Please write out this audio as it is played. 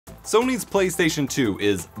Sony's PlayStation 2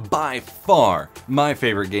 is by far my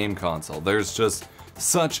favorite game console. There's just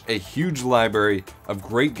such a huge library of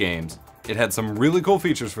great games. It had some really cool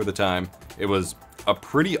features for the time. It was a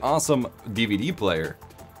pretty awesome DVD player,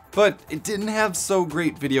 but it didn't have so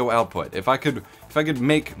great video output. If I could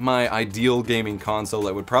make my ideal gaming console,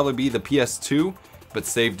 it would probably be the PS2, but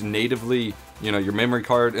saved natively, you know, your memory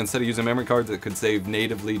card, instead of using memory cards, it could save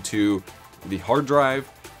natively to the hard drive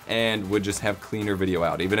and would just have cleaner video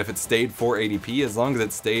out. Even if it stayed 480p, as long as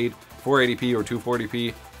it stayed 480p or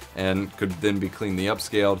 240p and could then be cleanly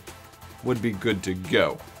upscaled, would be good to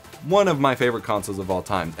go. One of my favorite consoles of all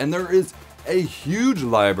time, and there is a huge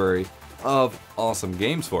library of awesome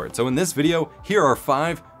games for it. So in this video, here are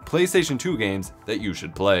 5 PlayStation 2 games that you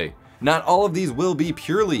should play. Not all of these will be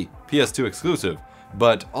purely PS2 exclusive,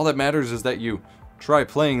 but all that matters is that you try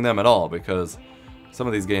playing them at all, because some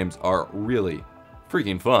of these games are really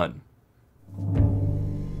freaking fun.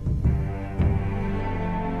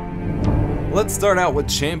 Let's start out with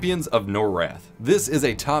Champions of Norrath. This is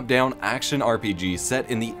a top-down action RPG set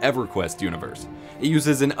in the EverQuest universe. It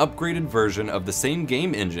uses an upgraded version of the same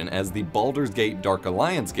game engine as the Baldur's Gate Dark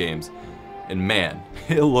Alliance games, and man,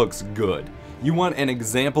 it looks good. You want an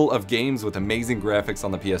example of games with amazing graphics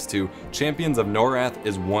on the PS2, Champions of Norrath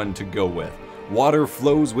is one to go with. Water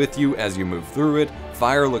flows with you as you move through it,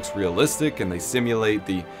 fire looks realistic and they simulate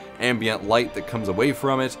the ambient light that comes away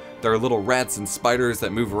from it, there are little rats and spiders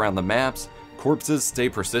that move around the maps, corpses stay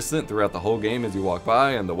persistent throughout the whole game as you walk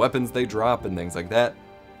by, and the weapons they drop and things like that.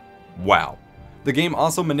 Wow. The game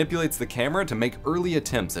also manipulates the camera to make early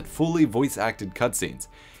attempts at fully voice-acted cutscenes.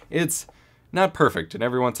 It's not perfect, and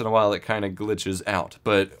every once in a while it kind of glitches out,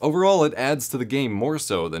 but overall it adds to the game more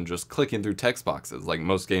so than just clicking through text boxes like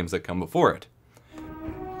most games that come before it.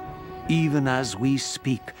 Even as we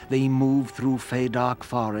speak, they move through Feydark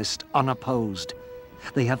Forest unopposed.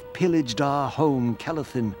 They have pillaged our home,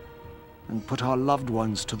 Kelethin, and put our loved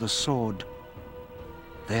ones to the sword.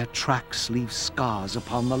 Their tracks leave scars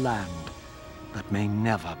upon the land that may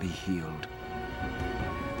never be healed.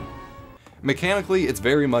 Mechanically, it's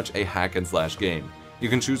very much a hack-and-slash game. You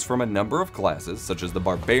can choose from a number of classes, such as the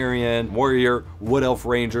Barbarian, Warrior, Wood Elf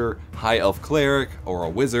Ranger, High Elf Cleric, or a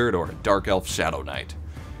Wizard, or a Dark Elf Shadow Knight.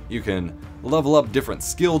 You can level up different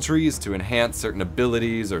skill trees to enhance certain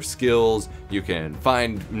abilities or skills. You can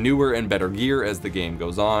find newer and better gear as the game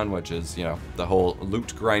goes on, which is, you know, the whole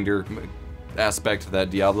loot grinder aspect that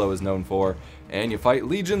Diablo is known for. And you fight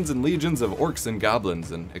legions and legions of orcs and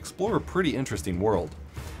goblins and explore a pretty interesting world.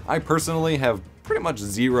 I personally have pretty much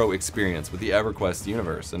zero experience with the EverQuest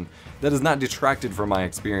universe, and that has not detracted from my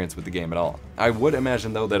experience with the game at all. I would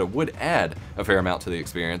imagine though that it would add a fair amount to the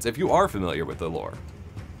experience if you are familiar with the lore.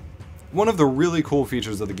 One of the really cool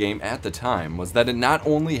features of the game at the time was that it not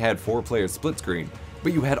only had 4-player split screen,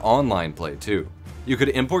 but you had online play too. You could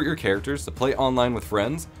import your characters to play online with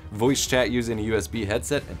friends, voice chat using a USB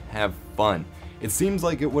headset, and have fun. It seems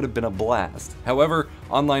like it would have been a blast. However,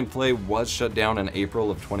 online play was shut down in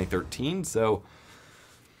April of 2013, so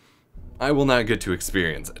I will not get to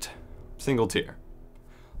experience it. Single tier.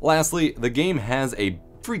 Lastly, the game has a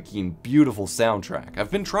freaking beautiful soundtrack.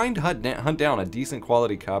 I've been trying to hunt down a decent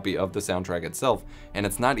quality copy of the soundtrack itself, and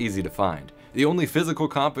it's not easy to find. The only physical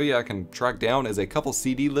copy I can track down is a couple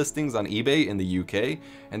CD listings on eBay in the UK,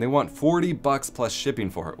 and they want $40 plus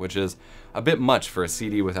shipping for it, which is a bit much for a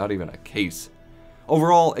CD without even a case.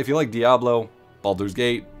 Overall, if you like Diablo, Baldur's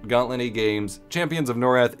Gate, Gauntlet games, Champions of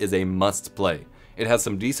Norrath is a must play. It has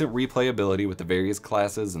some decent replayability with the various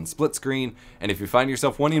classes and split screen, and if you find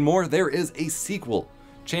yourself wanting more, there is a sequel.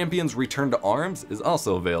 Champions Return to Arms is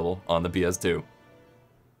also available on the PS2.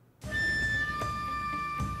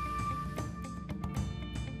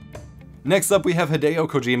 Next up we have Hideo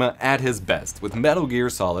Kojima at his best with Metal Gear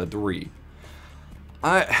Solid 3.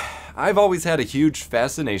 I've always had a huge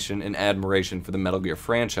fascination and admiration for the Metal Gear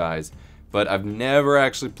franchise, but I've never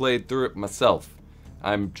actually played through it myself.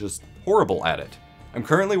 I'm just horrible at it. I'm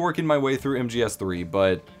currently working my way through MGS3,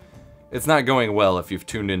 but it's not going well if you've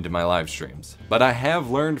tuned into my live streams. But I have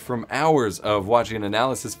learned from hours of watching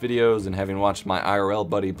analysis videos and having watched my IRL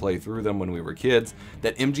buddy play through them when we were kids,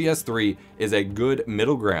 that MGS3 is a good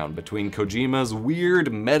middle ground between Kojima's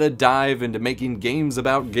weird meta dive into making games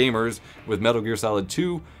about gamers with Metal Gear Solid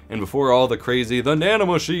 2, and before all the crazy "the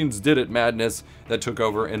nanomachines did it" madness that took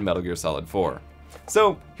over in Metal Gear Solid 4.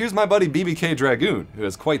 So here's my buddy BBK Dragoon, who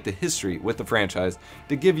has quite the history with the franchise,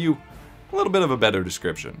 to give you a little bit of a better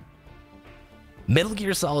description. Metal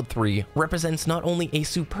Gear Solid 3 represents not only a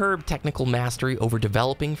superb technical mastery over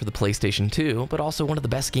developing for the PlayStation 2, but also one of the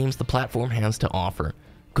best games the platform has to offer.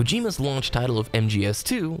 Kojima's launch title of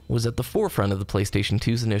MGS2 was at the forefront of the PlayStation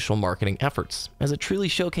 2's initial marketing efforts, as it truly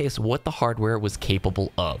showcased what the hardware was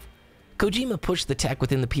capable of. Kojima pushed the tech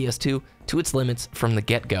within the PS2 to its limits from the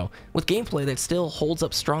get-go, with gameplay that still holds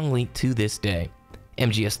up strongly to this day.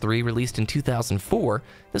 MGS3 released in 2004,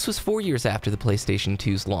 this was 4 years after the PlayStation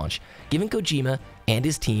 2's launch, giving Kojima and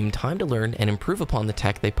his team time to learn and improve upon the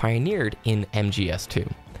tech they pioneered in MGS2.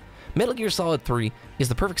 Metal Gear Solid 3 is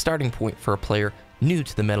the perfect starting point for a player new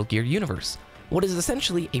to the Metal Gear universe. What is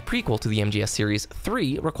essentially a prequel to the MGS series,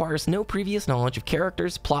 3 requires no previous knowledge of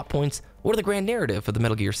characters, plot points, or the grand narrative of the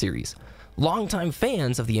Metal Gear series. Longtime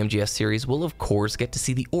fans of the MGS series will of course get to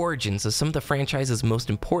see the origins of some of the franchise's most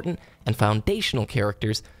important and foundational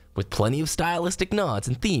characters, with plenty of stylistic nods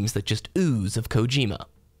and themes that just ooze of Kojima.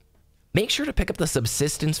 Make sure to pick up the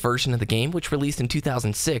Subsistence version of the game, which released in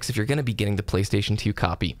 2006 if you're going to be getting the PlayStation 2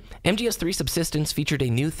 copy. MGS3 Subsistence featured a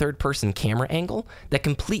new third-person camera angle that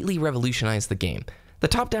completely revolutionized the game. The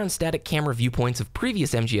top-down static camera viewpoints of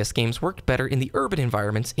previous MGS games worked better in the urban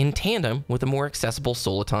environments in tandem with a more accessible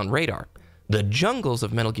Soliton radar. The jungles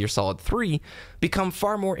of Metal Gear Solid 3 become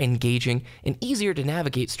far more engaging and easier to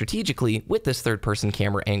navigate strategically with this third-person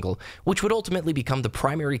camera angle, which would ultimately become the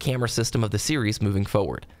primary camera system of the series moving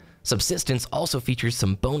forward. Subsistence also features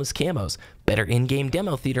some bonus camos, better in-game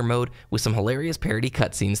demo theater mode with some hilarious parody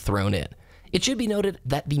cutscenes thrown in. It should be noted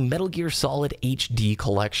that the Metal Gear Solid HD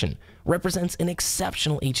Collection represents an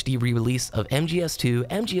exceptional HD re-release of MGS2,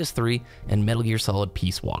 MGS3, and Metal Gear Solid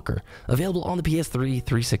Peace Walker, available on the PS3,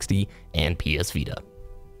 360, and PS Vita.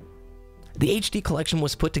 The HD Collection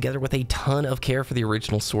was put together with a ton of care for the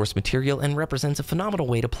original source material and represents a phenomenal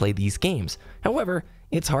way to play these games. However,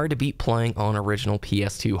 it's hard to beat playing on original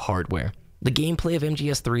PS2 hardware. The gameplay of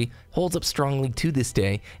MGS3 holds up strongly to this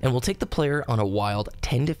day and will take the player on a wild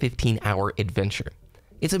 10 to 15 hour adventure.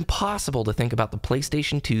 It's impossible to think about the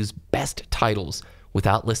PlayStation 2's best titles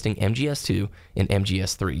without listing MGS2 and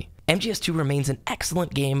MGS3. MGS2 remains an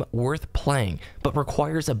excellent game worth playing, but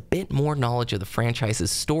requires a bit more knowledge of the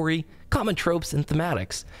franchise's story, common tropes, and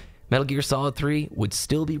thematics. Metal Gear Solid 3 would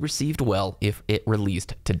still be received well if it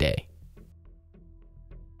released today.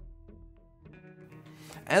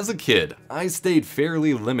 As a kid, I stayed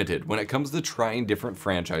fairly limited when it comes to trying different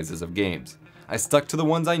franchises of games. I stuck to the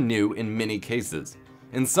ones I knew in many cases.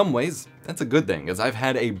 In some ways, that's a good thing, as I've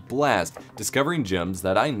had a blast discovering gems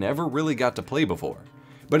that I never really got to play before.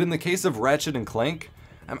 But in the case of Ratchet & Clank,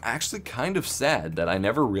 I'm actually kind of sad that I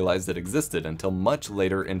never realized it existed until much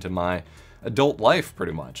later into my adult life,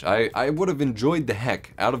 pretty much. I would have enjoyed the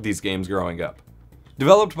heck out of these games growing up.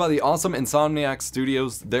 Developed by the awesome Insomniac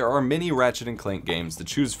Studios, there are many Ratchet & Clank games to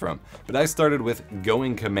choose from, but I started with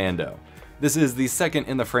Going Commando. This is the second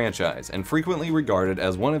in the franchise, and frequently regarded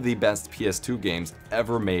as one of the best PS2 games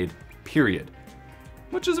ever made, period.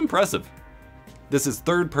 Which is impressive. This is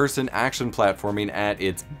third-person action platforming at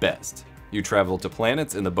its best. You travel to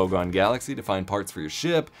planets in the Bogon Galaxy to find parts for your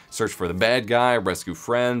ship, search for the bad guy, rescue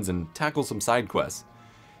friends, and tackle some side quests.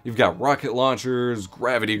 You've got rocket launchers,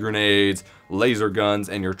 gravity grenades, laser guns,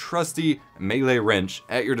 and your trusty melee wrench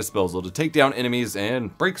at your disposal to take down enemies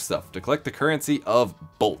and break stuff to collect the currency of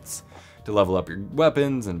bolts, to level up your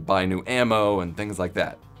weapons and buy new ammo and things like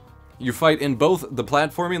that. You fight in both the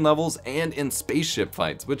platforming levels and in spaceship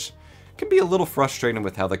fights, which can be a little frustrating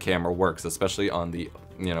with how the camera works, especially on the,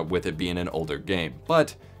 with it being an older game,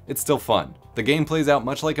 but it's still fun. The game plays out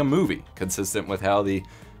much like a movie, consistent with how the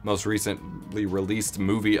most recently released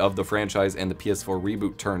movie of the franchise and the PS4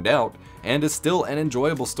 reboot turned out, and is still an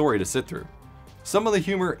enjoyable story to sit through. Some of the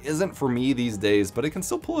humor isn't for me these days, but it can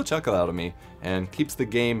still pull a chuckle out of me, and keeps the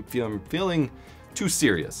game feeling too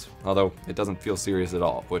serious, although it doesn't feel serious at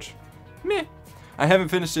all, which, meh. I haven't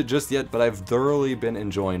finished it just yet, but I've thoroughly been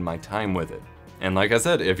enjoying my time with it. And like I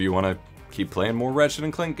said, if you want to keep playing more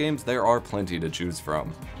Ratchet & Clank games, there are plenty to choose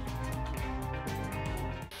from.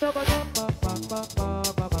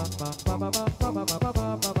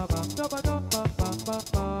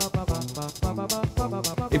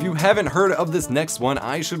 If you haven't heard of this next one,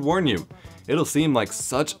 I should warn you. It'll seem like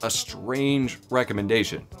such a strange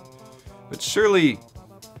recommendation. But surely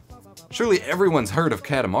everyone's heard of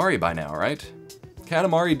Katamari by now, right?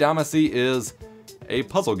 Katamari Damacy is a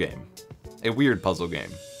puzzle game. A weird puzzle game.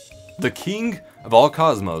 The king of all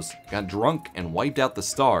cosmos got drunk and wiped out the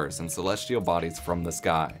stars and celestial bodies from the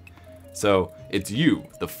sky. So it's you,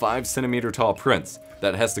 the 5-centimeter tall prince,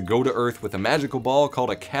 that has to go to Earth with a magical ball called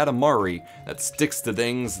a Katamari that sticks to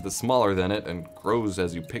things that's smaller than it and grows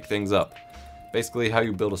as you pick things up. Basically how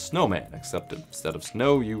you build a snowman, except instead of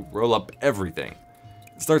snow, you roll up everything.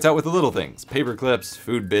 It starts out with the little things, paper clips,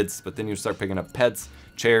 food bits, but then you start picking up pets,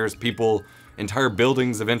 chairs, people, entire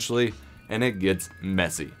buildings eventually, and it gets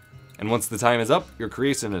messy. And once the time is up, your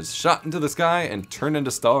creation is shot into the sky and turned into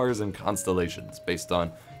stars and constellations based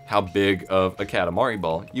on how big of a Katamari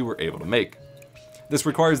ball you were able to make. This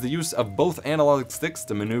requires the use of both analog sticks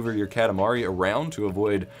to maneuver your Katamari around to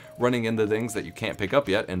avoid running into things that you can't pick up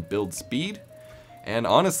yet and build speed. And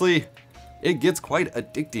honestly, it gets quite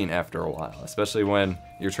addicting after a while, especially when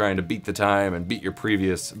you're trying to beat the time and beat your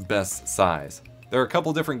previous best size. There are a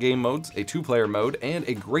couple different game modes, a 2-player mode, and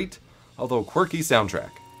a great, although quirky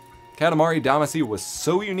soundtrack. Katamari Damacy was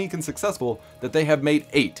so unique and successful that they have made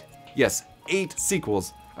 8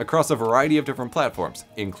 sequels across a variety of different platforms,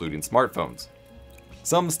 including smartphones.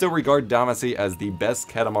 Some still regard Damacy as the best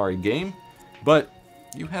Katamari game, but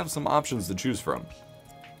you have some options to choose from.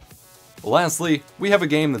 Lastly, we have a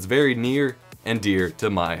game that's very near and dear to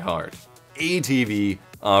my heart. ATV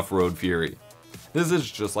Off-Road Fury. This is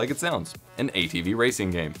just like it sounds, an ATV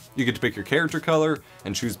racing game. You get to pick your character color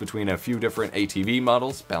and choose between a few different ATV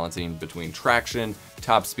models, balancing between traction,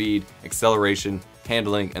 top speed, acceleration,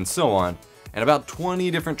 handling, and so on, and about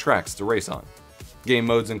 20 different tracks to race on. Game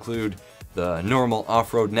modes include the normal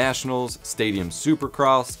off-road nationals, stadium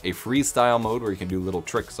supercross, a freestyle mode where you can do little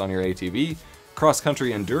tricks on your ATV,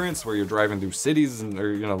 cross-country endurance where you're driving through cities and,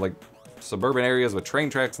 or like suburban areas with train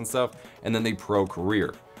tracks and stuff, and then the pro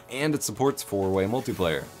career. And it supports 4-way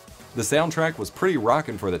multiplayer. The soundtrack was pretty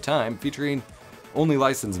rockin' for the time, featuring only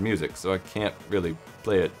licensed music, so I can't really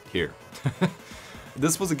play it here.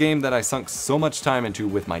 This was a game that I sunk so much time into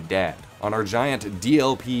with my dad. On our giant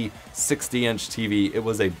DLP 60-inch TV, it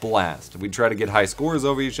was a blast. We'd try to get high scores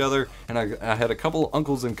over each other, and I had a couple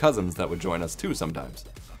uncles and cousins that would join us too sometimes.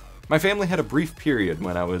 My family had a brief period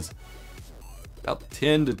when I was about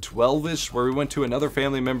 10 to 12-ish, where we went to another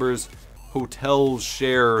family member's hotel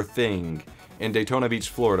share thing in Daytona Beach,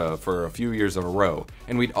 Florida for a few years in a row,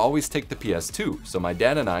 and we'd always take the PS2, so my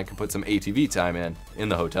dad and I could put some ATV time in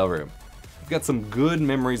the hotel room. I've got some good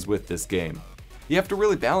memories with this game. You have to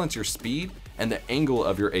really balance your speed and the angle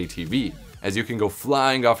of your ATV, as you can go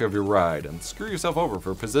flying off of your ride and screw yourself over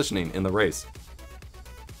for positioning in the race.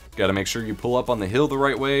 Gotta make sure you pull up on the hill the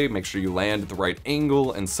right way, make sure you land at the right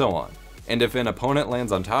angle, and so on. And if an opponent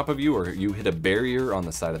lands on top of you or you hit a barrier on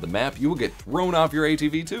the side of the map, you will get thrown off your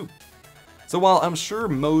ATV too. So while I'm sure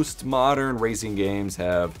most modern racing games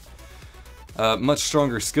have much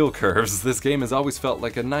stronger skill curves, this game has always felt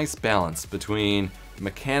like a nice balance between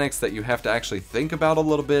mechanics that you have to actually think about a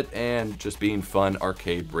little bit and just being fun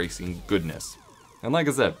arcade racing goodness. And like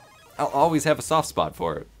I said, I'll always have a soft spot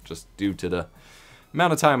for it, just due to the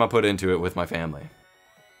amount of time I put into it with my family.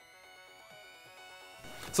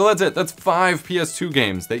 So that's it. That's 5 PS2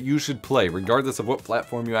 games that you should play, regardless of what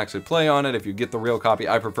platform you actually play on it. If you get the real copy,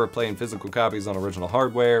 I prefer playing physical copies on original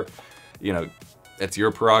hardware. You know, it's your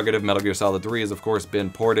prerogative. Metal Gear Solid 3 has, of course, been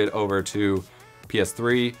ported over to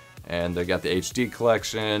PS3, and they got the HD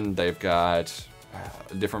collection. They've got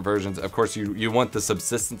different versions. Of course, you want the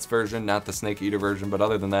Subsistence version, not the Snake Eater version, but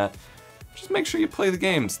other than that, just make sure you play the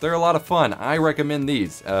games. They're a lot of fun. I recommend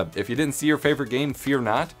these. If you didn't see your favorite game, fear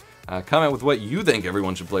not. Comment with what you think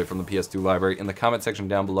everyone should play from the PS2 library in the comment section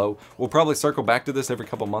down below. We'll probably circle back to this every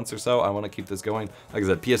couple months or so. I want to keep this going. Like I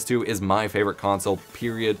said, PS2 is my favorite console,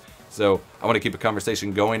 period. So I want to keep a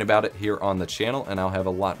conversation going about it here on the channel, and I'll have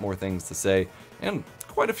a lot more things to say and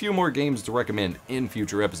quite a few more games to recommend in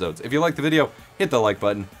future episodes. If you liked the video, hit the like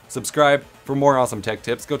button, subscribe for more awesome tech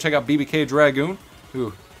tips. Go check out BBK Dragoon,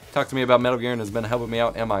 who talked to me about Metal Gear and has been helping me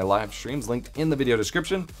out in my live streams, linked in the video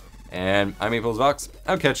description. And I'm EposVox.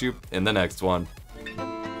 I'll catch you in the next one.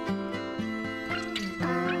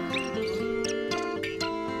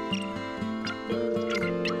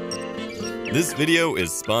 This video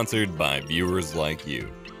is sponsored by viewers like you.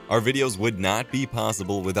 Our videos would not be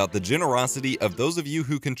possible without the generosity of those of you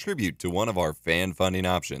who contribute to one of our fan funding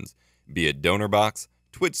options, be it Donor Box,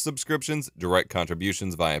 Twitch subscriptions, direct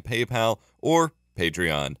contributions via PayPal, or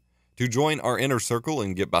Patreon. To join our inner circle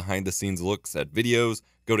and get behind-the-scenes looks at videos,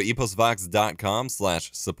 go to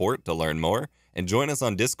eposvox.com/support to learn more, and join us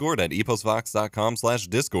on Discord at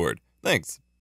eposvox.com/discord. Thanks.